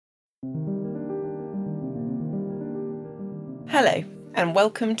Hello, and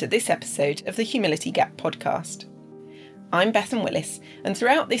welcome to this episode of the Humility Gap podcast. I'm Bethan Willis, and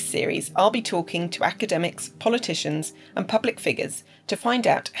throughout this series I'll be talking to academics, politicians and public figures to find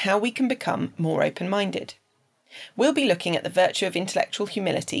out how we can become more open-minded. We'll be looking at the virtue of intellectual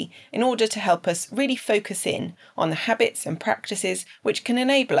humility in order to help us really focus in on the habits and practices which can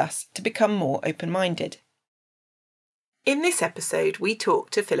enable us to become more open-minded. In this episode, we talk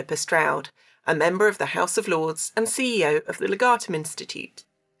to Philippa Stroud, a member of the House of Lords and CEO of the Legatum Institute.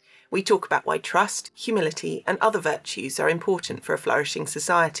 We talk about why trust, humility and other virtues are important for a flourishing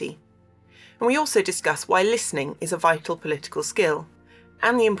society. And we also discuss why listening is a vital political skill,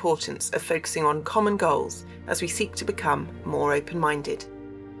 and the importance of focusing on common goals as we seek to become more open-minded.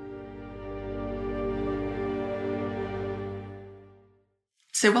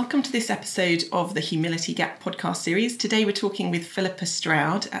 So welcome to this episode of the Humility Gap podcast series. Today we're talking with Philippa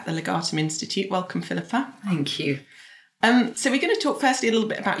Stroud at the Legatum Institute. Welcome, Philippa. Thank you. So we're going to talk firstly a little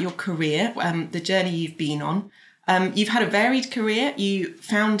bit about your career, the journey you've been on. You've had a varied career. You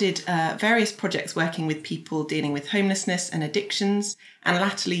founded various projects working with people dealing with homelessness and addictions, and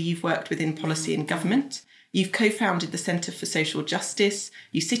latterly you've worked within policy and government. You've co-founded the Centre for Social Justice,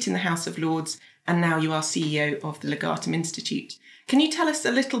 you sit in the House of Lords, and now you are CEO of the Legatum Institute. Can you tell us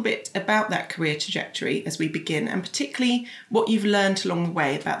a little bit about that career trajectory as we begin, and particularly what you've learned along the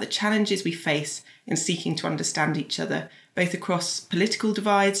way about the challenges we face in seeking to understand each other, both across political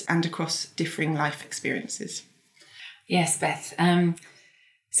divides and across differing life experiences? Yes, Beth.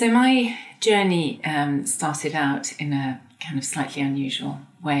 So my journey started out in a kind of slightly unusual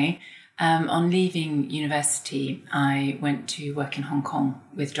way. On leaving university, I went to work in Hong Kong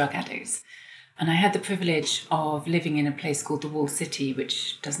with drug addicts. And I had the privilege of living in a place called the Wall City,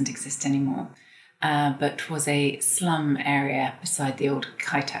 which doesn't exist anymore, but was a slum area beside the old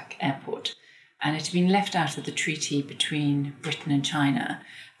Kai Tak airport. And it had been left out of the treaty between Britain and China,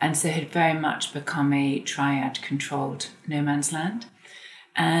 and so had very much become a triad-controlled no man's land.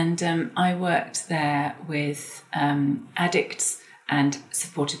 And I worked there with addicts and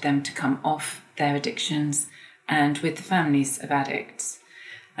supported them to come off their addictions, and with the families of addicts.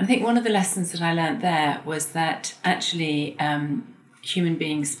 And I think one of the lessons that I learned there was that actually human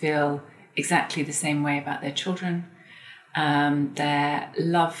beings feel exactly the same way about their children, their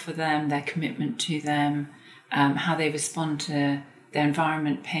love for them, their commitment to them, how they respond to their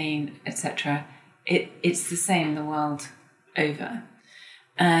environment, pain, etc. It's the same the world over.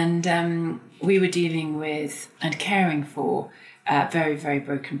 And we were dealing with and caring for very, very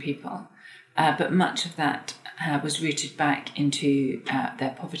broken people. But much of that was rooted back into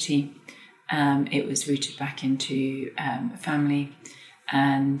their poverty. It was rooted back into family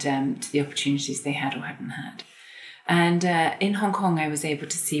and to the opportunities they had or hadn't had. And in Hong Kong, I was able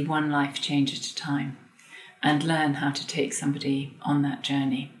to see one life change at a time and learn how to take somebody on that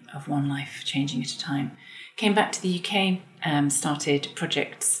journey of one life changing at a time. Came back to the UK, started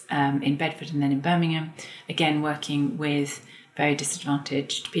projects in Bedford and then in Birmingham, again working with very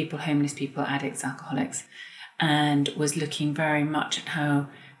disadvantaged people, homeless people, addicts, alcoholics, and was looking very much at how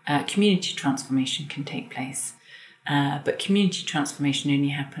community transformation can take place. But community transformation only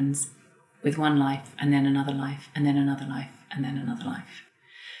happens with one life, and then another life, and then another life, and then another life.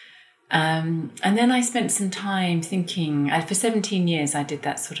 And then I spent some time thinking, for 17 years I did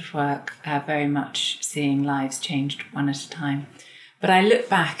that sort of work, very much seeing lives changed one at a time. But I look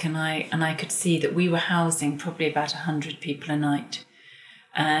back and I could see that we were housing probably about 100 people a night,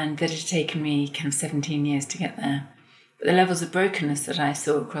 and that it had taken me kind of 17 years to get there. But the levels of brokenness that I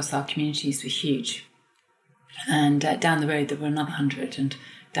saw across our communities were huge. And down the road there were another 100, and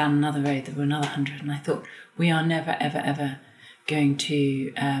down another road there were another 100. And I thought, we are never, ever, ever going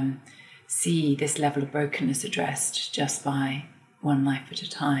to see this level of brokenness addressed just by one life at a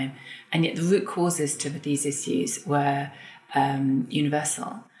time. And yet the root causes to these issues were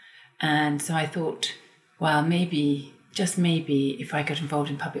universal. And so I thought, well, maybe, just maybe, if I got involved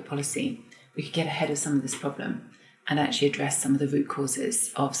in public policy, we could get ahead of some of this problem and actually address some of the root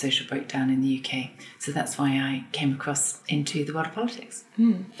causes of social breakdown in the UK. So that's why I came across into the world of politics.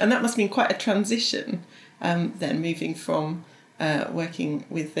 And that must have been quite a transition, then moving from working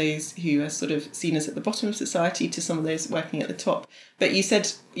with those who are sort of seen as at the bottom of society to some of those working at the top. But you've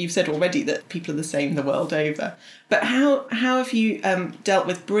said already that people are the same the world over. But how have you dealt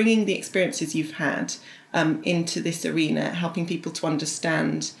with bringing the experiences you've had into this arena, helping people to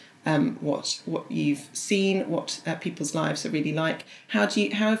understand what you've seen, what people's lives are really like? How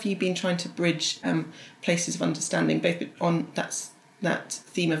have you been trying to bridge places of understanding, both on that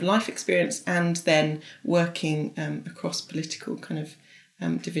theme of life experience and then working across political kind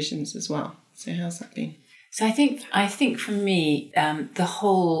of divisions as well? So how's that been? So I think for me, the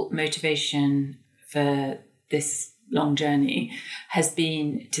whole motivation for this long journey has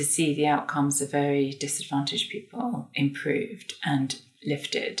been to see the outcomes of very disadvantaged people improved and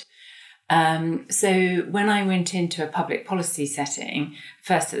lifted. So when I went into a public policy setting,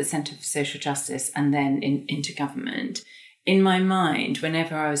 first at the Centre for Social Justice and then into government, in my mind,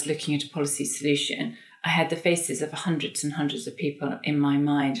 whenever I was looking at a policy solution, I had the faces of hundreds and hundreds of people in my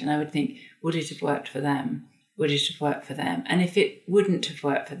mind, and I would think, would it have worked for them? Would it have worked for them? And if it wouldn't have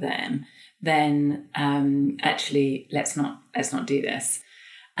worked for them, then actually let's not do this.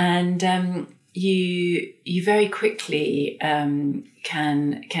 And you very quickly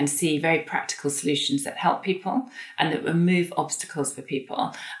can see very practical solutions that help people and that remove obstacles for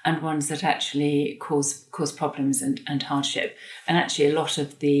people, and ones that actually cause problems and hardship. And actually a lot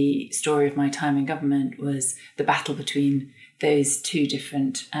of the story of my time in government was the battle between those two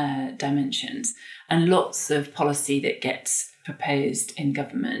different dimensions. And lots of policy that gets proposed in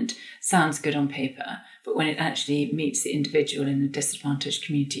government sounds good on paper, but when it actually meets the individual in a disadvantaged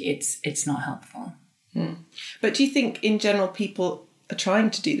community, it's not helpful. But do you think in general people are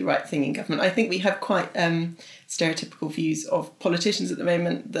trying to do the right thing in government? I think we have quite stereotypical views of politicians at the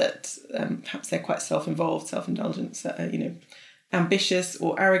moment that perhaps they're quite self-involved, self-indulgent, ambitious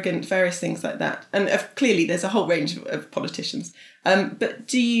or arrogant, various things like that. And clearly there's a whole range of politicians. But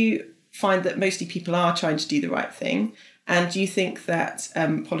do you find that mostly people are trying to do the right thing? And do you think that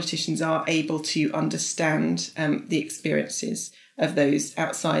politicians are able to understand the experiences of those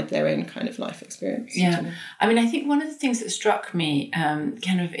outside their own kind of life experience? Yeah. I mean, I think one of the things that struck me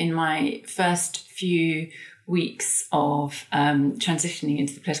kind of in my first few weeks of transitioning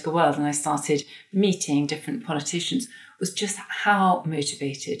into the political world, and I started meeting different politicians, was just how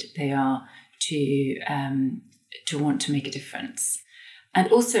motivated they are to want to make a difference.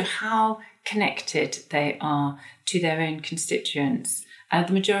 And also how connected they are to their own constituents.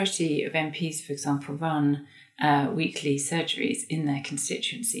 The majority of MPs, for example, run weekly surgeries in their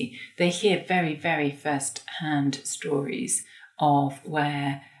constituency. They hear very, very first-hand stories of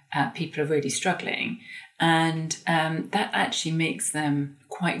where people are really struggling. And that actually makes them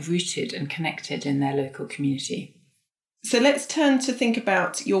quite rooted and connected in their local community. So let's turn to think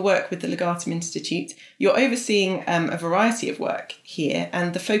about your work with the Legatum Institute. You're overseeing a variety of work here,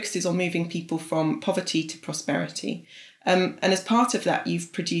 and the focus is on moving people from poverty to prosperity. And as part of that,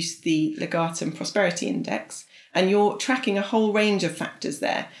 you've produced the Legatum Prosperity Index, and you're tracking a whole range of factors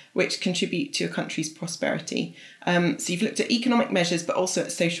there which contribute to a country's prosperity. So you've looked at economic measures, but also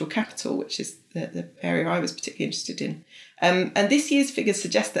at social capital, which is the area I was particularly interested in. And this year's figures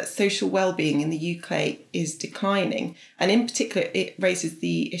suggest that social well-being in the UK is declining. And in particular, it raises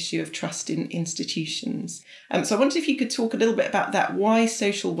the issue of trust in institutions. So I wondered if you could talk a little bit about that, why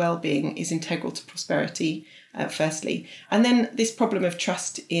social well-being is integral to prosperity, firstly. And then this problem of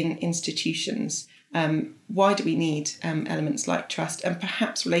trust in institutions. Why do we need elements like trust? And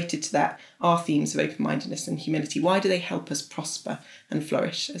perhaps related to that are themes of open-mindedness and humility. Why do they help us prosper and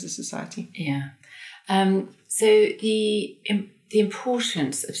flourish as a society? Yeah. So the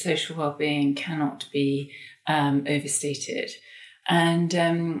importance of social well-being cannot be overstated. And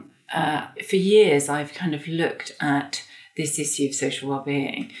for years, I've kind of looked at this issue of social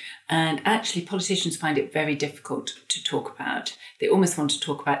well-being. And actually, politicians find it very difficult to talk about. They almost want to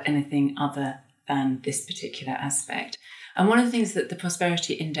talk about anything other than this particular aspect. And one of the things that the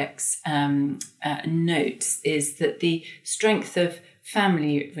Prosperity Index notes is that the strength of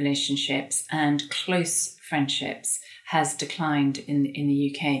family relationships and close friendships has declined in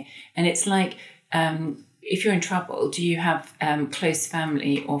the UK. And it's like, if you're in trouble, do you have close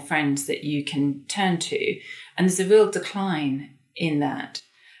family or friends that you can turn to? And there's a real decline in that.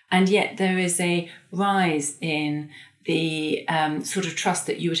 And yet there is a rise in the sort of trust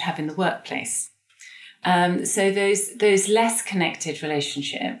that you would have in the workplace. So those less connected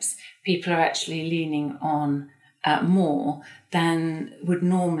relationships, people are actually leaning on more than would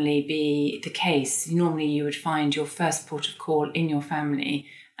normally be the case. Normally you would find your first port of call in your family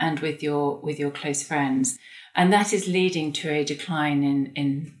and with your close friends. And that is leading to a decline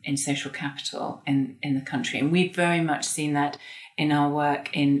in social capital in the country. And we've very much seen that in our work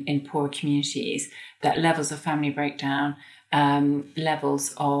in poorer communities, that levels of family breakdown,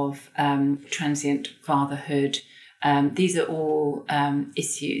 levels of transient fatherhood, these are all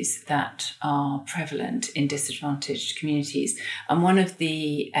issues that are prevalent in disadvantaged communities. And one of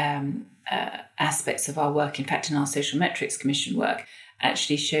the aspects of our work, in fact, in our Social Metrics Commission work,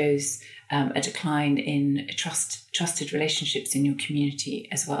 actually shows a decline in trusted relationships in your community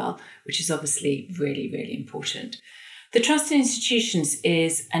as well, which is obviously really, really important. The trust in institutions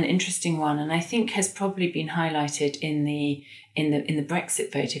is an interesting one, and I think has probably been highlighted in the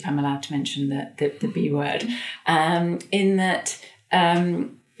Brexit vote, if I'm allowed to mention the B word, in that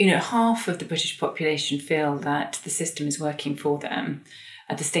half of the British population feel that the system is working for them,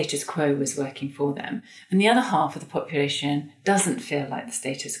 the status quo was working for them, and the other half of the population doesn't feel like the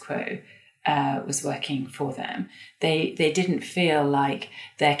status quo was working for them. They didn't feel like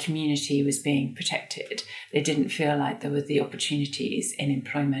their community was being protected. They didn't feel like there were the opportunities in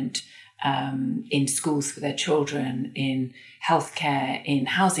employment, in schools for their children, in healthcare, in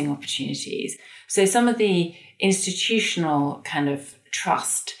housing opportunities. So some of the institutional kind of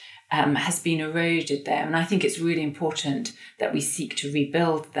trust has been eroded there. And I think it's really important that we seek to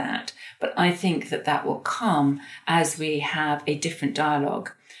rebuild that. But I think that will come as we have a different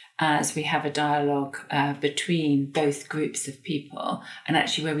dialogue, as we have a dialogue between both groups of people, and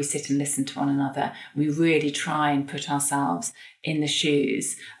actually where we sit and listen to one another. We really try and put ourselves in the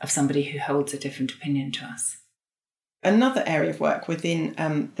shoes of somebody who holds a different opinion to us. Another area of work within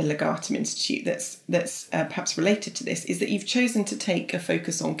the Legatum Institute that's perhaps related to this is that you've chosen to take a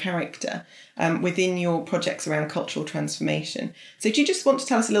focus on character within your projects around cultural transformation. So do you just want to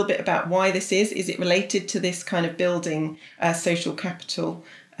tell us a little bit about why this is? Is it related to this kind of building social capital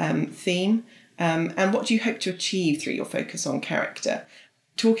theme? And what do you hope to achieve through your focus on character?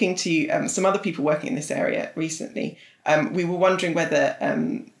 Talking to some other people working in this area recently, we were wondering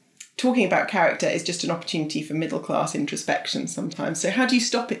whether talking about character is just an opportunity for middle-class introspection sometimes. So how do you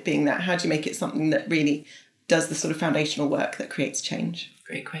stop it being that? How do you make it something that really does the sort of foundational work that creates change?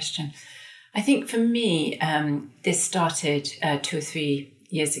 Great question. I think for me, this started 2 or 3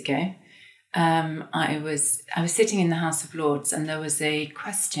 years ago. I was sitting in the House of Lords, and there was a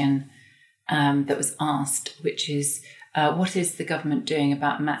question that was asked, which is, what is the government doing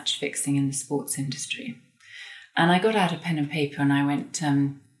about match fixing in the sports industry? And I got out a pen and paper and I went,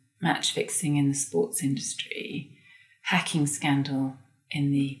 match fixing in the sports industry, hacking scandal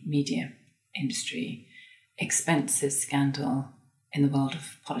in the media industry, expenses scandal in the world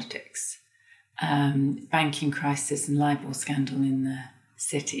of politics, banking crisis and libel scandal in the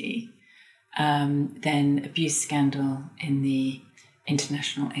city, then abuse scandal in the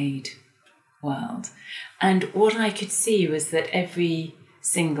international aid world. And what I could see was that every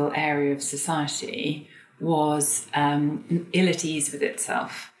single area of society was ill at ease with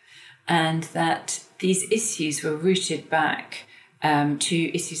itself, and that these issues were rooted back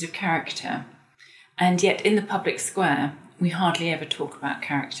to issues of character. And yet in the public square, we hardly ever talk about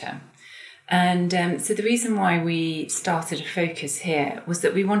character. And so the reason why we started a focus here was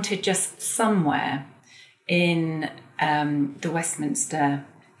that we wanted just somewhere in the Westminster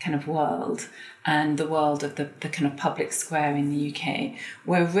kind of world and the world of the kind of public square in the UK,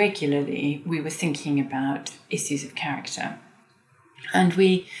 where regularly we were thinking about issues of character. And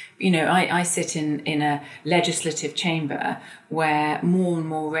I sit in a legislative chamber where more and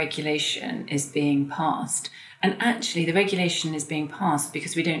more regulation is being passed. And actually the regulation is being passed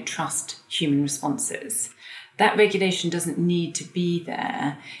because we don't trust human responses. That regulation doesn't need to be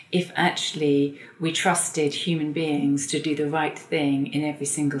there if actually we trusted human beings to do the right thing in every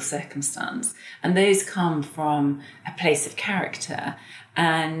single circumstance. And those come from a place of character.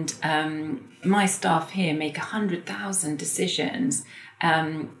 And my staff here make 100,000 decisions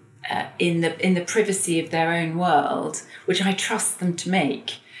in the privacy of their own world, which I trust them to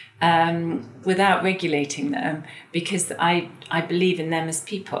make without regulating them, because I believe in them as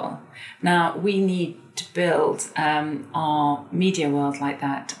people. Now, we need to build our media world like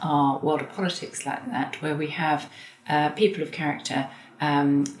that, our world of politics like that, where we have people of character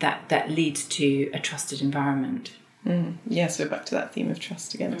that leads to a trusted environment. Yes, we're back to that theme of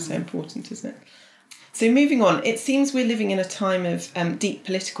trust again. It's so important, isn't it? So moving on, it seems we're living in a time of deep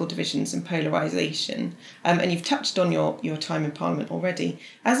political divisions and polarisation. And you've touched on your time in Parliament already.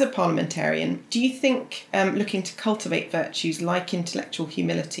 As a parliamentarian, do you think looking to cultivate virtues like intellectual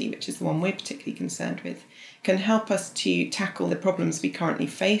humility, which is the one we're particularly concerned with, can help us to tackle the problems we currently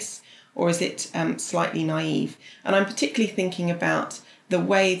face? Or is it slightly naive? And I'm particularly thinking about the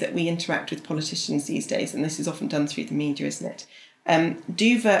way that we interact with politicians these days, and this is often done through the media, isn't it?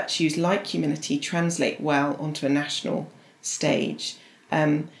 Do virtues like humility translate well onto a national stage?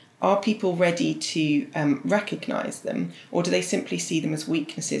 Are people ready to recognise them, or do they simply see them as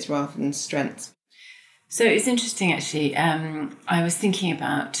weaknesses rather than strengths? So it's interesting, actually. I was thinking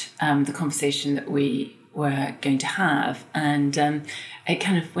about the conversation that we were going to have. And it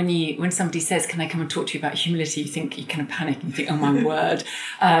kind of, when somebody says, can I come and talk to you about humility, you kind of panic and you think, oh my word,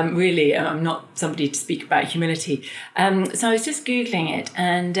 really, I'm not somebody to speak about humility. So I was just Googling it,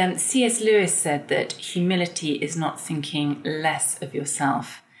 and C.S. Lewis said that humility is not thinking less of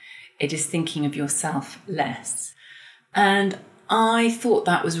yourself, it is thinking of yourself less. And I thought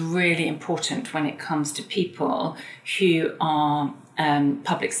that was really important when it comes to people who are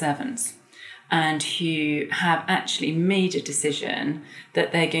public servants and who have actually made a decision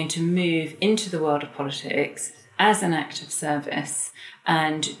that they're going to move into the world of politics as an act of service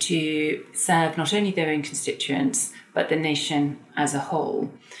and to serve not only their own constituents, but the nation as a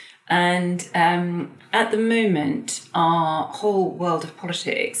whole. And at the moment, our whole world of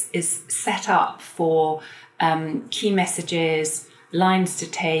politics is set up for key messages, lines to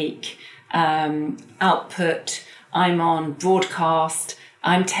take, output, I'm on broadcast,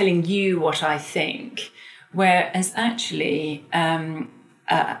 I'm telling you what I think. Whereas actually,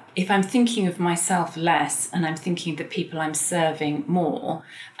 if I'm thinking of myself less and I'm thinking of the people I'm serving more,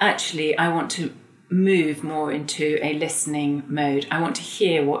 actually I want to move more into a listening mode. I want to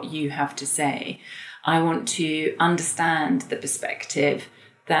hear what you have to say. I want to understand the perspective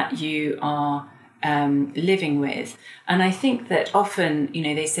that you are living with. And I think that often,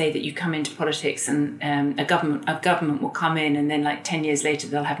 they say that you come into politics and a government will come in and then 10 years later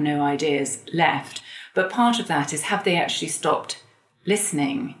they'll have no ideas left. But part of that is, have they actually stopped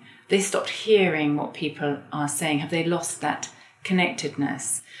listening? They stopped hearing what people are saying? Have they lost that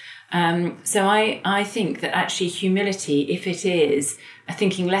connectedness? So I think that actually humility, if it is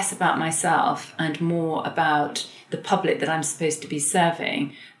thinking less about myself and more about the public that I'm supposed to be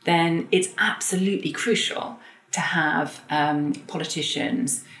serving, then it's absolutely crucial to have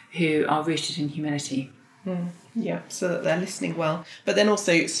politicians who are rooted in humility. Yeah, so that they're listening well, but then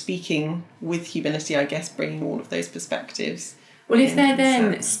also speaking with humility, I guess, bringing all of those perspectives. Well, if they're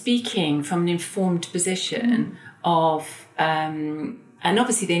then speaking from an informed position of, and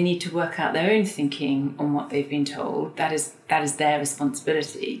obviously they need to work out their own thinking on what they've been told, that is their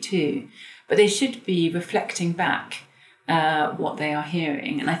responsibility too, but they should be reflecting back what they are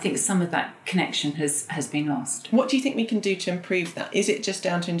hearing. And I think some of that connection has been lost. What do you think we can do to improve that? Is it just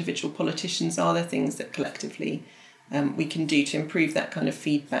down to individual politicians? Are there things that collectively we can do to improve that kind of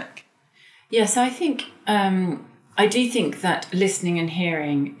feedback? Yes, I think I do think that listening and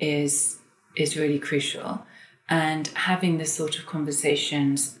hearing is really crucial, and having the sort of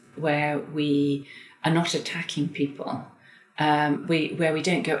conversations where we are not attacking people, where we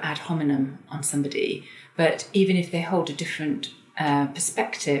don't go ad hominem on somebody, but even if they hold a different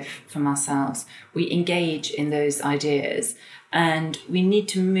perspective from ourselves, we engage in those ideas. And we need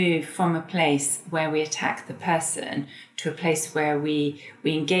to move from a place where we attack the person to a place where we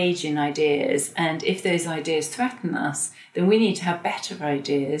engage in ideas. And if those ideas threaten us, then we need to have better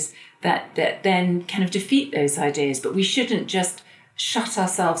ideas that then kind of defeat those ideas. But we shouldn't just shut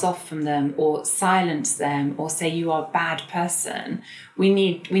ourselves off from them or silence them or say you are a bad person. We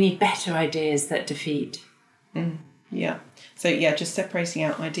need better ideas that defeat. Yeah. So yeah, just separating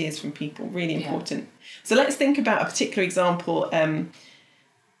out ideas from people, really important. Yeah. So let's think about a particular example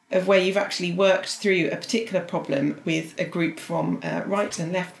of where you've actually worked through a particular problem with a group from right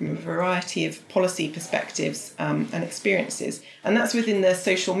and left, from a variety of policy perspectives and experiences. And that's within the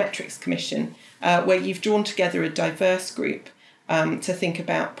Social Metrics Commission, where you've drawn together a diverse group to think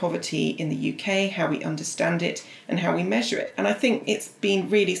about poverty in the UK, how we understand it and how we measure it. And I think it's been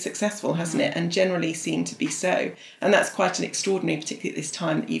really successful, hasn't it? And generally seen to be so. And that's quite an extraordinary, particularly at this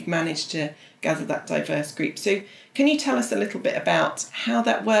time, that you've managed to gather that diverse group. So can you tell us a little bit about how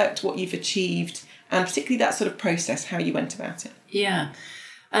that worked, what you've achieved, and particularly that sort of process, how you went about it? Yeah.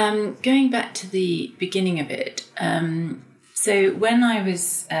 Going back to the beginning of it. So when I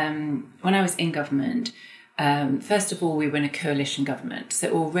was in government, first of all, we were in a coalition government.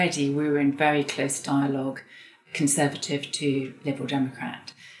 So already we were in very close dialogue, Conservative to Liberal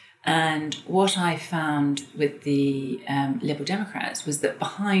Democrat. And what I found with the Liberal Democrats was that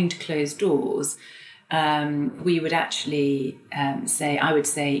behind closed doors, we would actually I would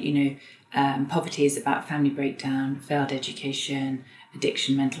say, poverty is about family breakdown, failed education,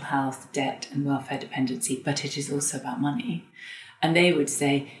 addiction, mental health, debt and welfare dependency, but it is also about money. And they would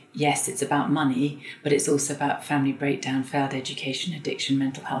say, yes, it's about money, but it's also about family breakdown, failed education, addiction,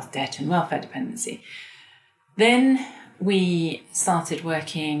 mental health, debt, and welfare dependency. Then we started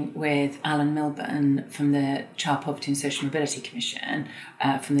working with Alan Milburn from the Child Poverty and Social Mobility Commission,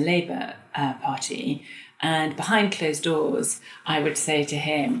 from the Labour Party. And behind closed doors, I would say to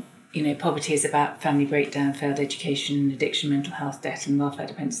him, poverty is about family breakdown, failed education, addiction, mental health, debt and welfare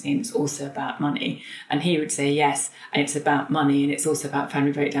dependency, and it's also about money. And he would say, yes, and it's about money and it's also about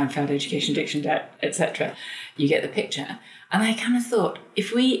family breakdown, failed education, addiction, debt, etc. You get the picture. And I kind of thought,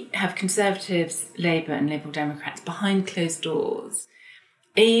 if we have Conservatives, Labour and Liberal Democrats behind closed doors,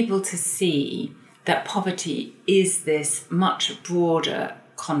 able to see that poverty is this much broader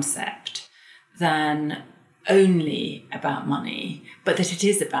concept than only about money, but that it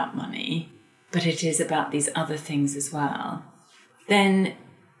is about money, but it is about these other things as well, then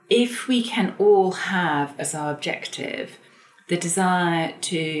if we can all have as our objective the desire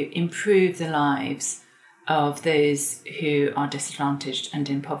to improve the lives of those who are disadvantaged and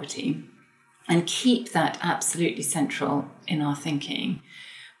in poverty, and keep that absolutely central in our thinking,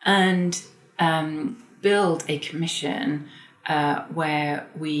 and build a commission where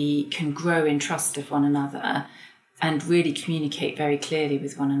we can grow in trust of one another and really communicate very clearly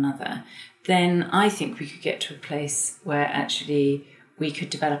with one another, then I think we could get to a place where actually we could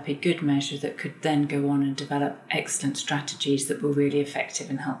develop a good measure that could then go on and develop excellent strategies that were really effective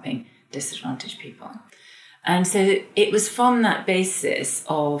in helping disadvantaged people. And so it was from that basis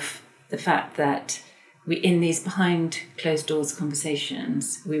of the fact that we, in these behind closed doors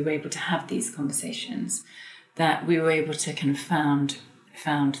conversations, we were able to have these conversations, that we were able to kind of found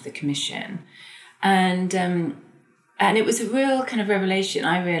the commission. And it was a real kind of revelation.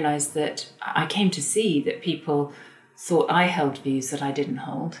 I realised that I came to see that people thought I held views that I didn't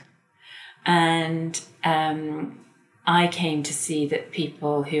hold. And I came to see that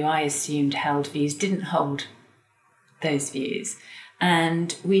people who I assumed held views didn't hold those views.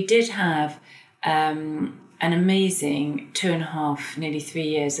 And we did have an amazing 2.5, nearly 3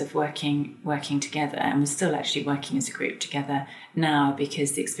 years of working together, and we're still actually working as a group together now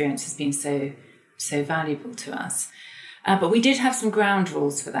because the experience has been so valuable to us. But we did have some ground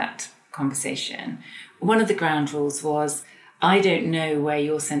rules for that conversation. One of the ground rules was, I don't know where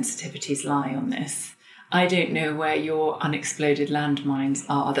your sensitivities lie on this. I don't know where your unexploded landmines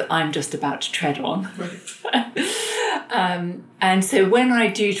are that I'm just about to tread on. Right. And so when I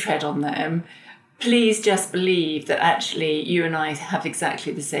do tread on them, please just believe that actually you and I have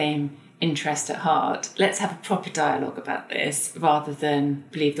exactly the same interest at heart. Let's have a proper dialogue about this rather than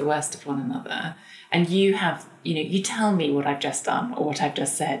believe the worst of one another. And you tell me what I've just done or what I've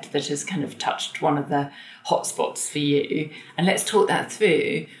just said that has kind of touched one of the hot spots for you. And let's talk that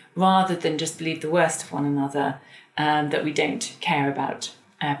through rather than just believe the worst of one another, that we don't care about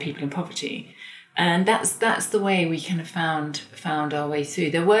people in poverty. And that's the way we kind of found our way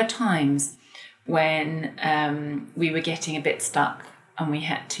through. There were times when we were getting a bit stuck and we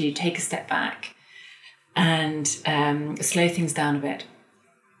had to take a step back and slow things down a bit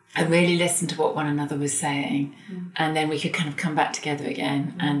and really listen to what one another was saying. And then we could kind of come back together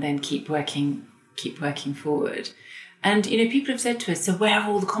again and then keep working forward. And, people have said to us, so where are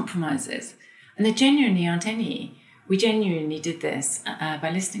all the compromises? And there genuinely aren't any. We genuinely did this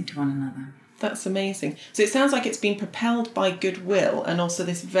by listening to one another. That's amazing. So it sounds like it's been propelled by goodwill and also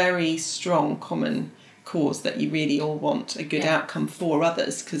this very strong common cause that you really all want a good outcome for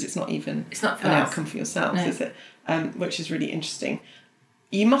others, because it's not an outcome for yourselves, no. Is it? Which is really interesting.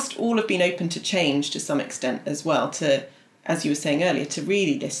 You must all have been open to change to some extent as well, to, as you were saying earlier, to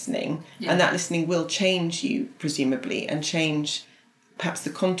really listening. Yeah. And that listening will change you, presumably, and change perhaps the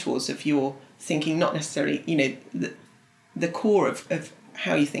contours of your thinking, not necessarily, the core of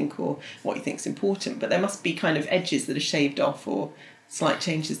how you think or what you think is important, but there must be kind of edges that are shaved off or slight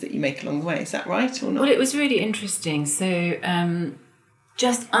changes that you make along the way. Is that right or not? Well, it was really interesting. So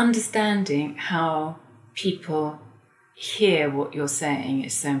just understanding how people hear what you're saying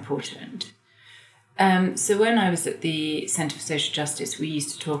is so important. So when I was at the Centre for Social Justice, we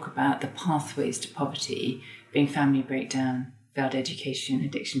used to talk about the pathways to poverty being family breakdown, failed education,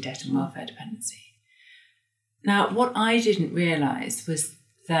 addiction, debt and welfare dependency. Now, what I didn't realise was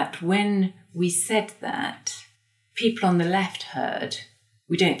that when we said that, people on the left heard,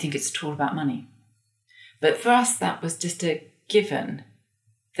 we don't think it's at all about money. But for us, that was just a given,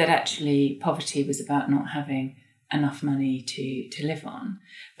 that actually poverty was about not having enough money to live on,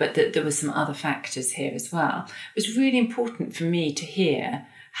 but that there were some other factors here as well. It was really important for me to hear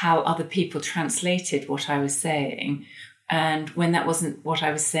how other people translated what I was saying, and when that wasn't what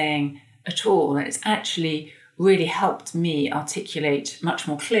I was saying at all. And it's actually really helped me articulate much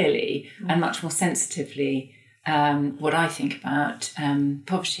more clearly and much more sensitively what I think about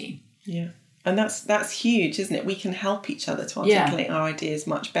poverty. Yeah. And that's huge, isn't it? We can help each other to articulate our ideas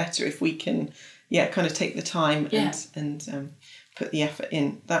much better if we can kind of take the time and put the effort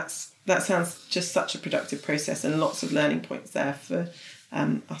in. That sounds just such a productive process, and lots of learning points there for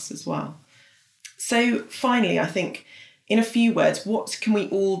us as well. So finally, I think, in a few words, what can we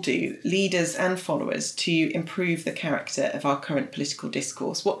all do, leaders and followers, to improve the character of our current political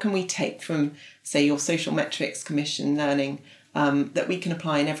discourse? What can we take from, say, your social metrics commission learning that we can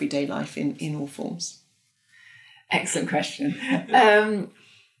apply in everyday life in all forms? Excellent question.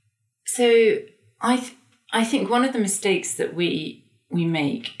 So I think one of the mistakes that we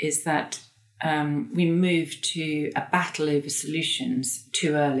make is that we move to a battle over solutions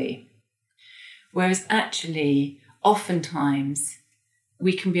too early. Whereas actually, oftentimes,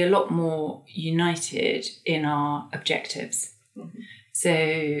 we can be a lot more united in our objectives. Mm-hmm.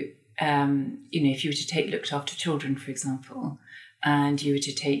 So, if you were to take looked after children, for example, and you were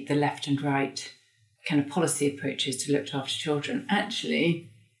to take the left and right kind of policy approaches to looked after children, actually,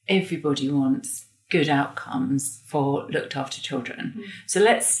 everybody wants good outcomes for looked after children. Mm-hmm. So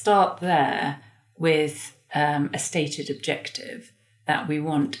let's start there with a stated objective that we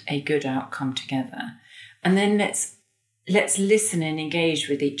want a good outcome together. And then let's listen and engage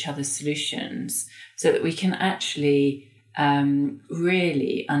with each other's solutions so that we can actually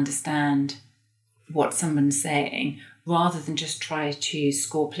really understand what someone's saying, rather than just try to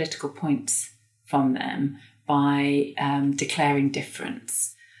score political points from them by declaring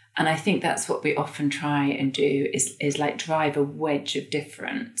difference. And I think that's what we often try and do is like drive a wedge of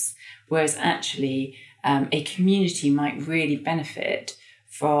difference, whereas actually a community might really benefit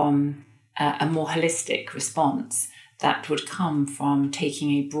from a more holistic response that would come from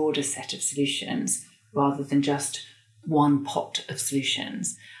taking a broader set of solutions rather than just one pot of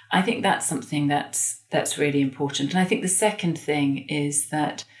solutions. I think that's something that's really important. And I think the second thing is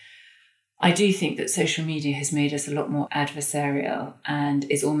that I do think that social media has made us a lot more adversarial and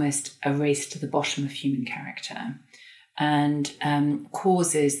is almost a race to the bottom of human character, and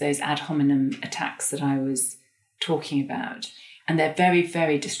causes those ad hominem attacks that I was talking about. And they're very,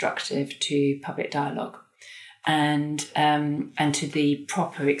 very destructive to public dialogue and to the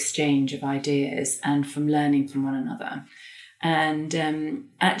proper exchange of ideas and from learning from one another. And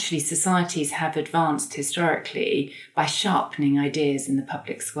actually, societies have advanced historically by sharpening ideas in the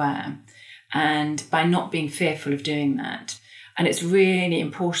public square and by not being fearful of doing that. And it's really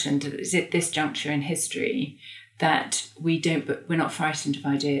important at this juncture in history that we're not frightened of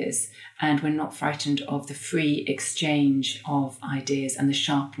ideas, and we're not frightened of the free exchange of ideas and the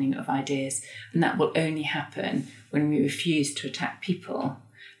sharpening of ideas. And that will only happen when we refuse to attack people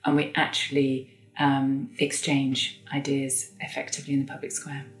and we actually exchange ideas effectively in the public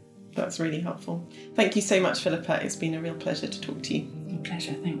square. That's really helpful. Thank you so much, Philippa. It's been a real pleasure to talk to you. A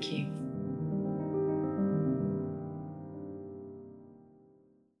pleasure, thank you.